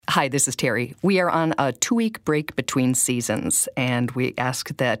Hi, this is Terry. We are on a 2-week break between seasons, and we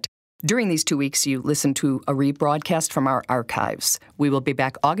ask that during these 2 weeks you listen to a rebroadcast from our archives. We will be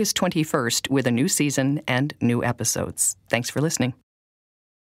back August 21st with a new season and new episodes. Thanks for listening.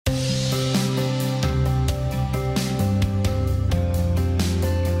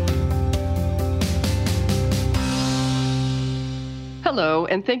 Hello,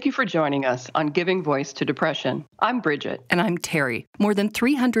 and thank you for joining us on Giving Voice to Depression. I'm Bridget. And I'm Terry. More than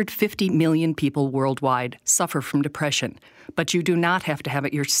 350 million people worldwide suffer from depression, but you do not have to have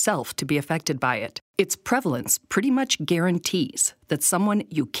it yourself to be affected by it. Its prevalence pretty much guarantees that someone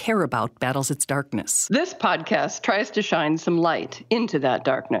you care about battles its darkness. This podcast tries to shine some light into that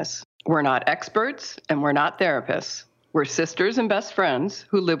darkness. We're not experts, and we're not therapists. We're sisters and best friends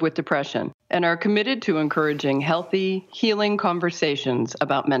who live with depression and are committed to encouraging healthy, healing conversations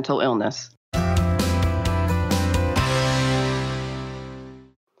about mental illness.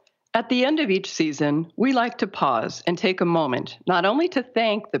 At the end of each season, we like to pause and take a moment not only to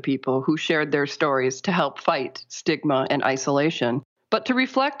thank the people who shared their stories to help fight stigma and isolation, but to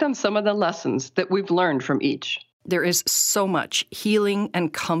reflect on some of the lessons that we've learned from each. There is so much healing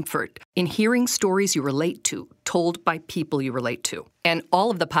and comfort in hearing stories you relate to, told by people you relate to. And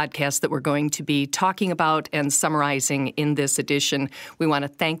all of the podcasts that we're going to be talking about and summarizing in this edition, we want to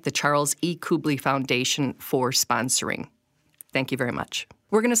thank the Charles E. Kubly Foundation for sponsoring. Thank you very much.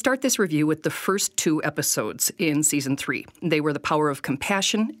 We're going to start this review with the first 2 episodes in Season 3. They were The Power of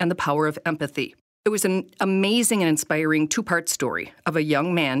Compassion and The Power of Empathy. It was an amazing and inspiring 2-part story of a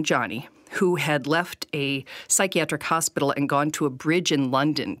young man, Johnny, who had left a psychiatric hospital and gone to a bridge in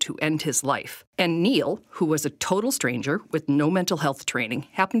London to end his life. And Neil, who was a total stranger with no mental health training,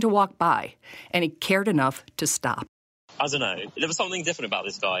 happened to walk by, and he cared enough to stop. I don't know. There was something different about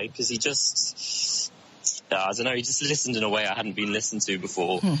this guy, because he just... I don't know, he just listened in a way I hadn't been listened to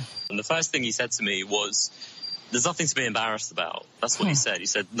before. And the first thing he said to me was, there's nothing to be embarrassed about. That's what he said. He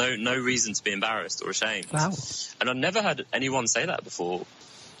said, no reason to be embarrassed or ashamed. Wow. And I'd never heard anyone say that before.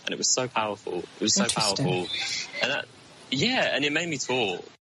 And it was so powerful. It was so powerful. And and it made me talk.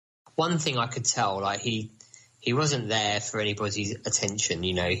 One thing I could tell, like he wasn't there for anybody's attention,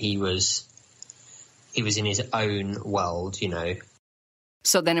 you know, he was in his own world, you know.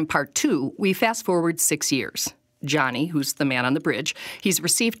 So then in part 2, we fast forward 6 years. Johnny, who's the man on the bridge, he's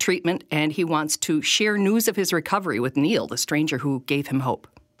received treatment and he wants to share news of his recovery with Neil, the stranger who gave him hope.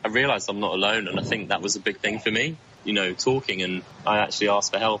 I realised I'm not alone, and I think that was a big thing for me, you know, talking. And I actually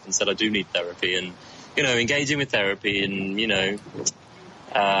asked for help and said I do need therapy, and, you know, engaging with therapy and, you know,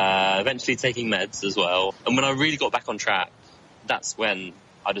 eventually taking meds as well. And when I really got back on track, that's when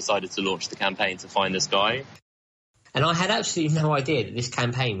I decided to launch the campaign to find this guy. And I had absolutely no idea that this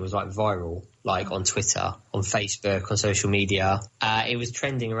campaign was like viral, like on Twitter, on Facebook, on social media. It was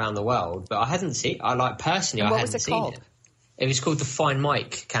trending around the world, but I hadn't seen it. I hadn't seen it. It was called the Find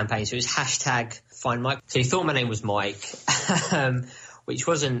Mike campaign. So it was hashtag Find Mike. So he thought my name was Mike, which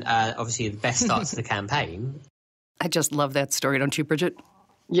wasn't obviously the best start to the campaign. I just love that story, don't you, Bridget?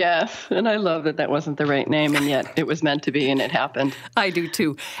 Yes, and I love that wasn't the right name, and yet it was meant to be, and it happened. I do,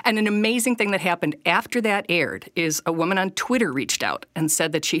 too. And an amazing thing that happened after that aired is a woman on Twitter reached out and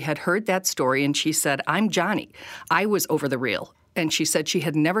said that she had heard that story, and she said, I'm Johnny. I was over the rail. And she said she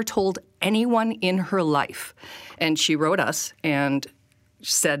had never told anyone in her life. And she wrote us and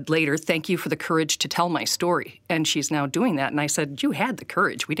said later, thank you for the courage to tell my story. And she's now doing that. And I said, you had the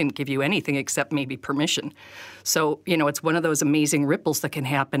courage. We didn't give you anything except maybe permission. So, you know, it's one of those amazing ripples that can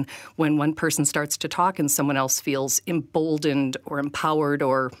happen when one person starts to talk and someone else feels emboldened or empowered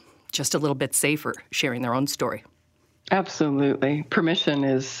or just a little bit safer sharing their own story. Absolutely. Permission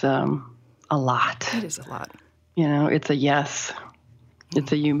is a lot. It is a lot. You know, it's a yes.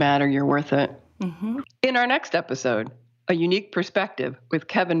 It's a you matter, you're worth it. Mm-hmm. In our next episode, a unique perspective with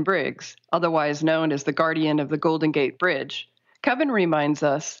Kevin Briggs, otherwise known as the guardian of the Golden Gate Bridge, Kevin reminds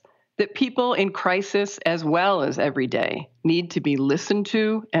us that people in crisis as well as every day need to be listened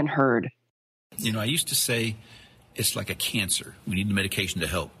to and heard. You know, I used to say it's like a cancer. We need medication to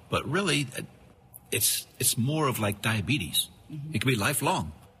help. But really, it's more of like diabetes. Mm-hmm. It can be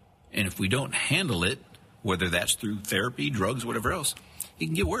lifelong. And if we don't handle it, whether that's through therapy, drugs, whatever else, it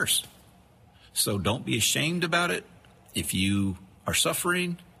can get worse. So don't be ashamed about it. If you are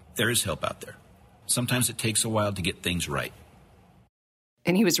suffering, there is help out there. Sometimes it takes a while to get things right.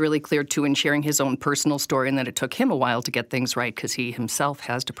 And he was really clear, too, in sharing his own personal story, and that it took him a while to get things right because he himself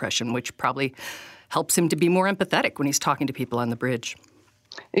has depression, which probably helps him to be more empathetic when he's talking to people on the bridge.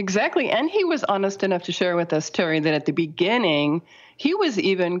 Exactly. And he was honest enough to share with us, Terry, that at the beginning, he was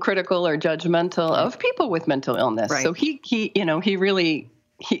even critical or judgmental of people with mental illness. Right. So he really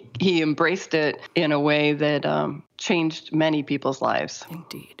he embraced it in a way that changed many people's lives.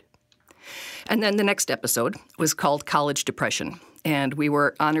 Indeed. And then the next episode was called College Depression. And we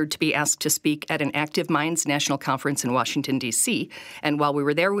were honored to be asked to speak at an Active Minds National Conference in Washington, D.C. And while we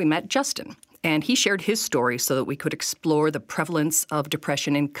were there, we met Justin. And he shared his story so that we could explore the prevalence of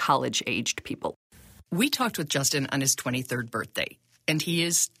depression in college-aged people. We talked with Justin on his 23rd birthday. And he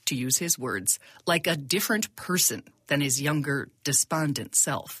is, to use his words, like a different person than his younger, despondent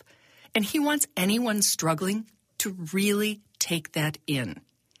self. And he wants anyone struggling to really take that in.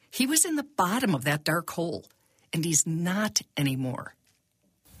 He was in the bottom of that dark hole, and he's not anymore.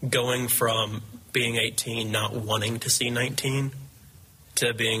 Going from being 18, not wanting to see 19,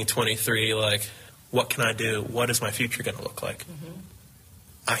 to being 23, like, what can I do? What is my future going to look like? Mm-hmm.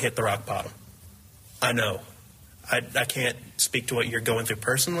 I hit the rock bottom. I know. I can't speak to what you're going through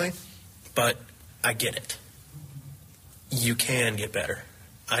personally, but I get it. You can get better.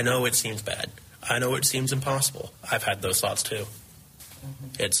 I know it seems bad. I know it seems impossible. I've had those thoughts too. Mm-hmm.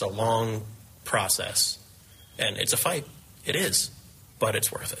 It's a long process, and it's a fight. It is, but it's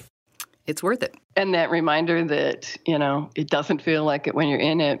worth it. It's worth it. And that reminder that, it doesn't feel like it when you're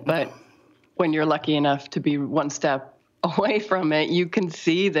in it, but when you're lucky enough to be one step away from it, you can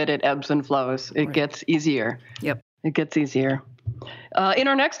see that it ebbs and flows. It gets easier. Yep. It gets easier. In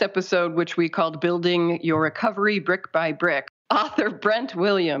our next episode, which we called Building Your Recovery Brick by Brick, author Brent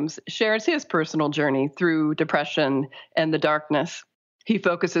Williams shares his personal journey through depression and the darkness. He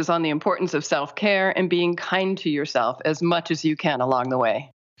focuses on the importance of self-care and being kind to yourself as much as you can along the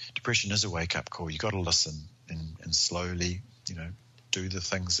way. Depression is a wake-up call. You've got to listen and slowly, do the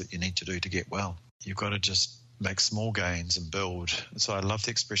things that you need to do to get well. You've got to just make small gains and build. So I love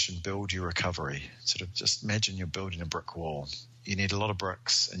the expression, build your recovery. Sort of just imagine you're building a brick wall. You need a lot of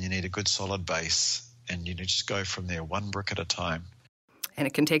bricks and you need a good solid base, and you need to just go from there one brick at a time. And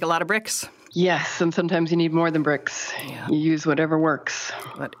it can take a lot of bricks. Yes, and sometimes you need more than bricks. Yeah. You use whatever works.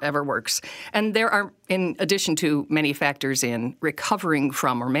 Whatever works. And there are, in addition to many factors in recovering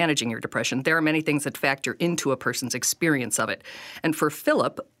from or managing your depression, there are many things that factor into a person's experience of it. And for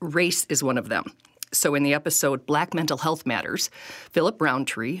Philip, race is one of them. So in the episode Black Mental Health Matters, Philip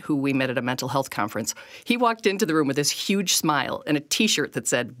Roundtree, who we met at a mental health conference, he walked into the room with this huge smile and a T-shirt that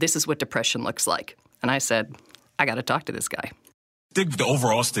said, "This is what depression looks like." And I said, I got to talk to this guy. The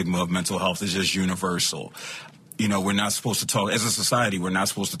overall stigma of mental health is just universal. We're not supposed to talk, as a society, we're not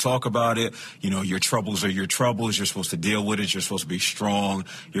supposed to talk about it. Your troubles are your troubles. You're supposed to deal with it. You're supposed to be strong.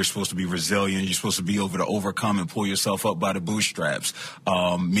 You're supposed to be resilient. You're supposed to be able to overcome and pull yourself up by the bootstraps.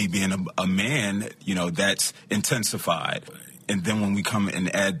 Me being a man, that's intensified. And then when we come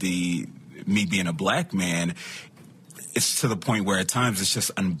and add me being a black man, it's to the point where at times it's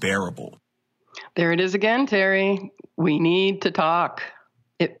just unbearable. There it is again, Terry. We need to talk.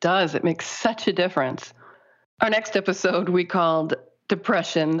 It does. It makes such a difference. Our next episode we called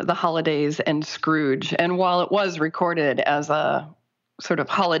Depression, the Holidays, and Scrooge. And while it was recorded as a sort of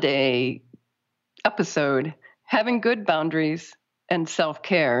holiday episode, having good boundaries and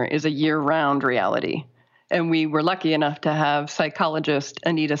self-care is a year-round reality. And we were lucky enough to have psychologist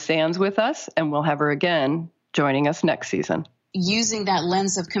Anita Sands with us, and we'll have her again joining us next season. Using that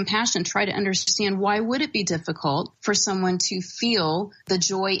lens of compassion, try to understand why would it be difficult for someone to feel the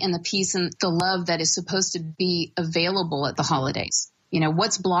joy and the peace and the love that is supposed to be available at the holidays.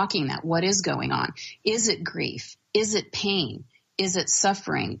 What's blocking that? What is going on? Is it grief? Is it pain? Is it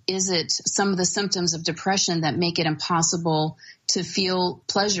suffering? Is it some of the symptoms of depression that make it impossible to feel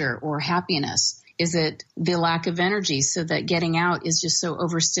pleasure or happiness? Is it the lack of energy so that getting out is just so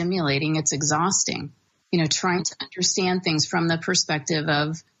overstimulating, it's exhausting? Trying to understand things from the perspective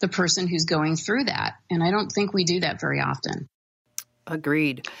of the person who's going through that. And I don't think we do that very often.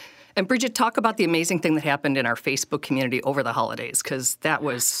 Agreed. And Bridget, talk about the amazing thing that happened in our Facebook community over the holidays, because that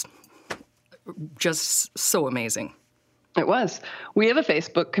was just so amazing. It was. We have a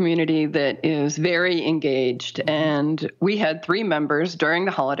Facebook community that is very engaged, and we had 3 members during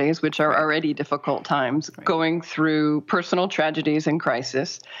the holidays, which are already difficult times, going through personal tragedies and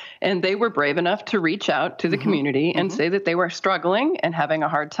crisis. And they were brave enough to reach out to the community and say that they were struggling and having a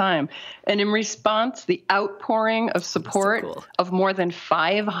hard time. And in response, the outpouring of support of more than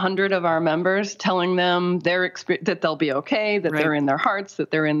 500 of our members telling them that they'll be okay, that they're in their hearts,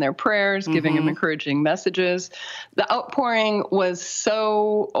 that they're in their prayers, giving them encouraging messages. The outpouring was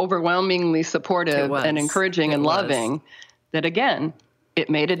so overwhelmingly supportive and encouraging and loving that, again, it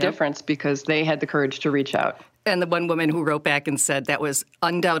made a difference because they had the courage to reach out. And the one woman who wrote back and said, that was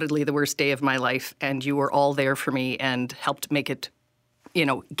undoubtedly the worst day of my life, and you were all there for me and helped make it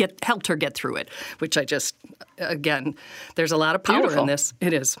helped her get through it, which again, there's a lot of power in this.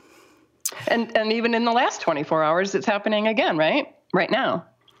 It is. And even in the last 24 hours, it's happening again, right? Right now.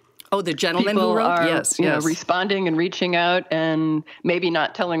 Oh, the gentleman People who wrote? Are, yes. responding and reaching out and maybe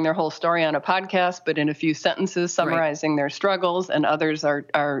not telling their whole story on a podcast, but in a few sentences summarizing their struggles, and others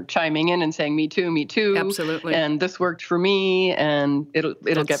are chiming in and saying, me too. Absolutely. And this worked for me, and it'll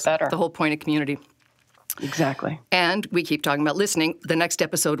get better. The whole point of community. Exactly. And we keep talking about listening. The next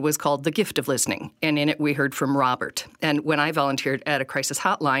episode was called The Gift of Listening, and in it we heard from Robert. And when I volunteered at a crisis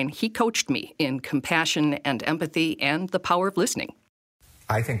hotline, he coached me in compassion and empathy and the power of listening.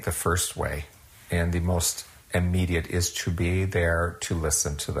 I think the first way and the most immediate is to be there to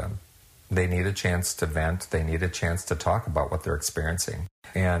listen to them. They need a chance to vent. They need a chance to talk about what they're experiencing.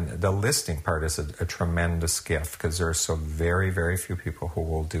 And the listening part is a tremendous gift, because there are so very, very few people who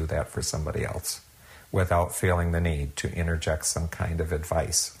will do that for somebody else without feeling the need to interject some kind of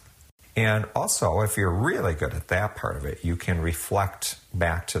advice. And also, if you're really good at that part of it, you can reflect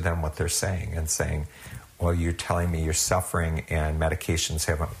back to them what they're saying and saying, well, you're telling me you're suffering and medications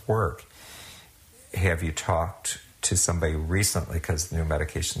haven't worked. Have you talked to somebody recently, because new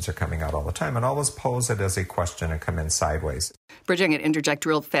medications are coming out all the time? And always pose it as a question and come in sideways. Bridget, I'm going to interject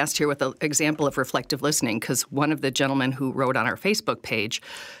real fast here with an example of reflective listening, because one of the gentlemen who wrote on our Facebook page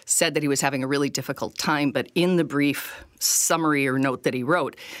said that he was having a really difficult time, but in the brief summary or note that he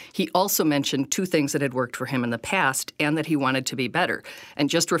wrote, he also mentioned two things that had worked for him in the past and that he wanted to be better.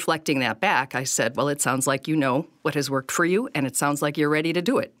 And just reflecting that back, I said, well, it sounds like you know what has worked for you, and it sounds like you're ready to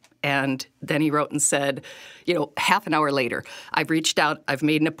do it. And then he wrote and said, half an hour later, I've reached out, I've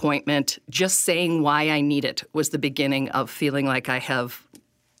made an appointment. Just saying why I need it was the beginning of feeling like I have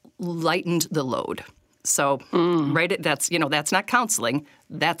lightened the load. So, right, that's not counseling.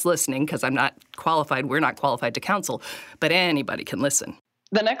 That's listening, because I'm not qualified. We're not qualified to counsel, but anybody can listen.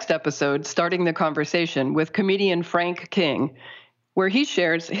 The next episode, starting the conversation with comedian Frank King, where he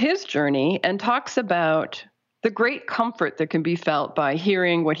shares his journey and talks about the great comfort that can be felt by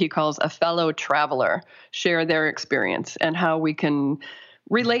hearing what he calls a fellow traveler share their experience, and how we can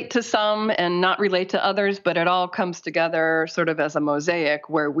relate to some and not relate to others, but it all comes together sort of as a mosaic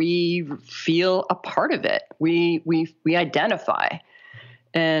where we feel a part of it. We identify.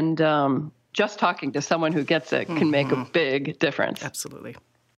 And just talking to someone who gets it can make a big difference. Absolutely.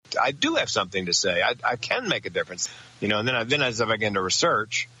 I do have something to say. I can make a difference. And then as I begin to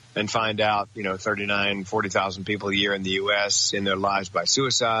research and find out, 40,000 people a year in the U.S. end their lives by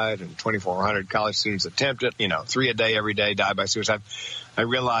suicide, and 2,400 college students attempt it, 3 a day every day die by suicide. I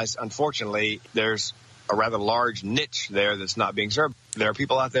realized, unfortunately, there's a rather large niche there that's not being served. There are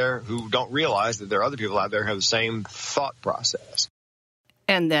people out there who don't realize that there are other people out there who have the same thought process.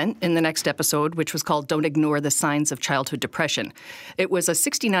 And then in the next episode, which was called Don't Ignore the Signs of Childhood Depression, it was a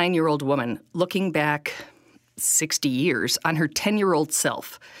 69-year-old woman looking back 60 years on her 10-year-old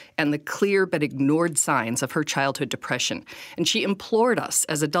self and the clear but ignored signs of her childhood depression. And she implored us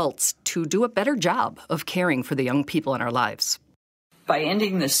as adults to do a better job of caring for the young people in our lives. By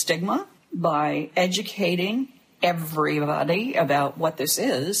ending the stigma, by educating everybody about what this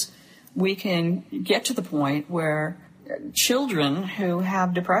is, we can get to the point where children who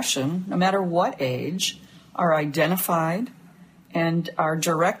have depression, no matter what age, are identified and are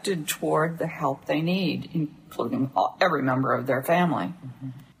directed toward the help they need, including every member of their family. Mm-hmm.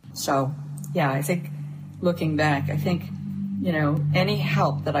 So, yeah, I think looking back, any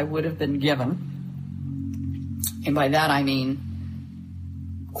help that I would have been given, and by that I mean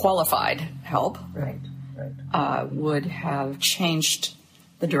qualified help, would have changed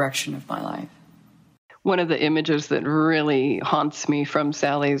the direction of my life. One of the images that really haunts me from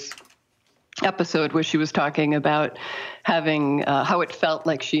Sally's episode was she was talking about having how it felt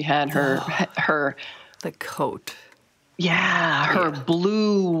like she had her the coat. Her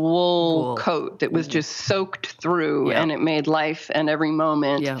blue wool coat that was just soaked through, and it made life and every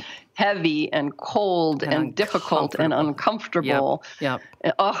moment heavy and cold and difficult and uncomfortable.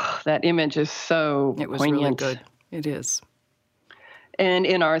 Oh, that image is so It was poignant. really good. It is. And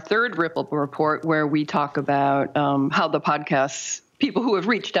in our third Ripple Report, where we talk about how the podcasts, people who have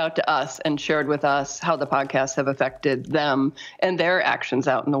reached out to us and shared with us how the podcasts have affected them and their actions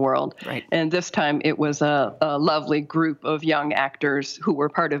out in the world. Right. And this time it was a lovely group of young actors who were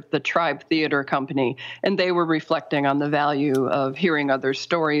part of the Tribe Theater Company. And they were reflecting on the value of hearing others'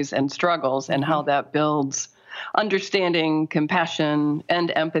 stories and struggles and how that builds understanding, compassion,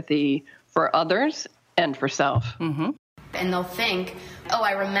 and empathy for others and for self. Mm-hmm. And they'll think, oh,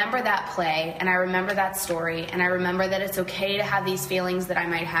 I remember that play, and I remember that story, and I remember that it's okay to have these feelings that I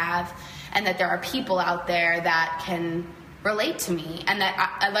might have, and that there are people out there that can relate to me and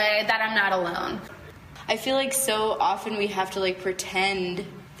that I'm not alone. I feel like so often we have to like pretend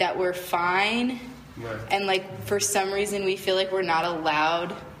that we're fine, right. And like for some reason we feel like we're not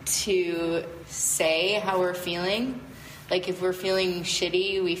allowed to say how we're feeling. Like if we're feeling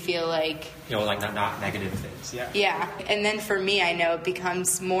shitty, we feel like, you know, like not negative things. Yeah. And then for me, I know it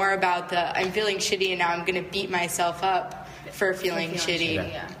becomes more about I'm feeling shitty and now I'm going to beat myself up for feeling shitty.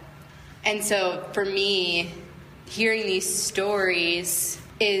 Yeah. And so for me, hearing these stories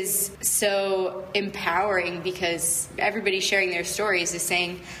is so empowering because everybody sharing their stories is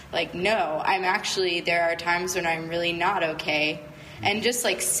saying like, no, there are times when I'm really not okay. And just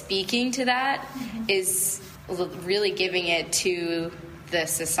like speaking to that is really giving it to the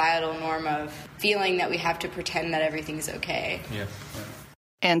societal norm of feeling that we have to pretend that everything's okay. Yeah.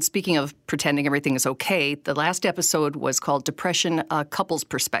 And speaking of pretending everything is okay, the last episode was called Depression, a Couple's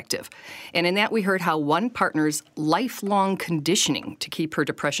Perspective. And in that we heard how one partner's lifelong conditioning to keep her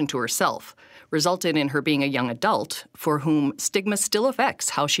depression to herself resulted in her being a young adult for whom stigma still affects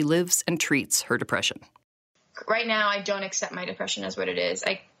how she lives and treats her depression. Right now, I don't accept my depression as what it is.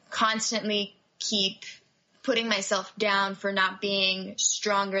 I constantly keep putting myself down for not being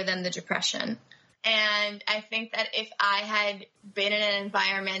stronger than the depression. And I think that if I had been in an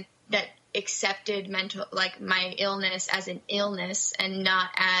environment that accepted my illness as an illness and not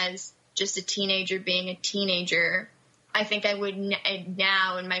as just a teenager being a teenager, I think I would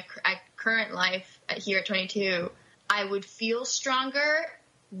now in my current life here at 22, I would feel stronger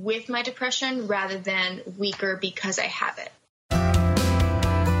with my depression rather than weaker because I have it.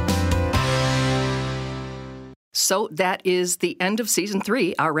 So that is the end of Season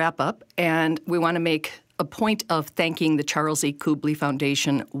 3, our wrap-up, and we want to make a point of thanking the Charles E. Kubly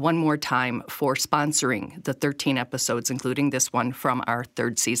Foundation one more time for sponsoring the 13 episodes, including this one from our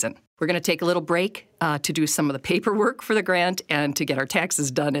 3rd season. We're going to take a little break to do some of the paperwork for the grant and to get our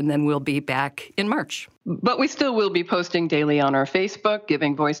taxes done, and then we'll be back in March. But we still will be posting daily on our Facebook,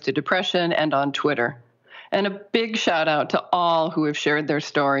 Giving Voice to Depression, and on Twitter. And a big shout out to all who have shared their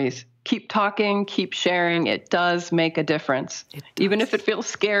stories. Keep talking, keep sharing. It does make a difference. Even if it feels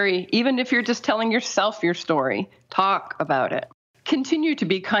scary, even if you're just telling yourself your story, talk about it. Continue to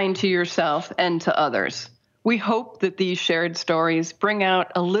be kind to yourself and to others. We hope that these shared stories bring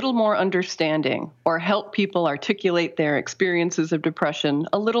out a little more understanding or help people articulate their experiences of depression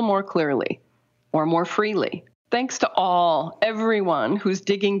a little more clearly or more freely. Thanks to everyone who's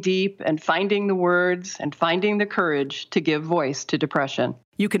digging deep and finding the words and finding the courage to give voice to depression.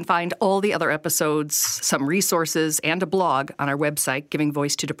 You can find all the other episodes, some resources, and a blog on our website,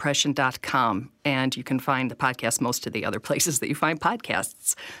 givingvoicetodepression.com. And you can find the podcast most of the other places that you find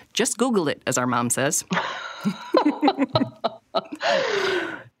podcasts. Just Google it, as our mom says.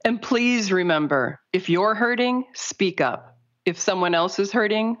 And please remember, if you're hurting, speak up. If someone else is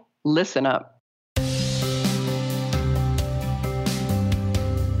hurting, listen up.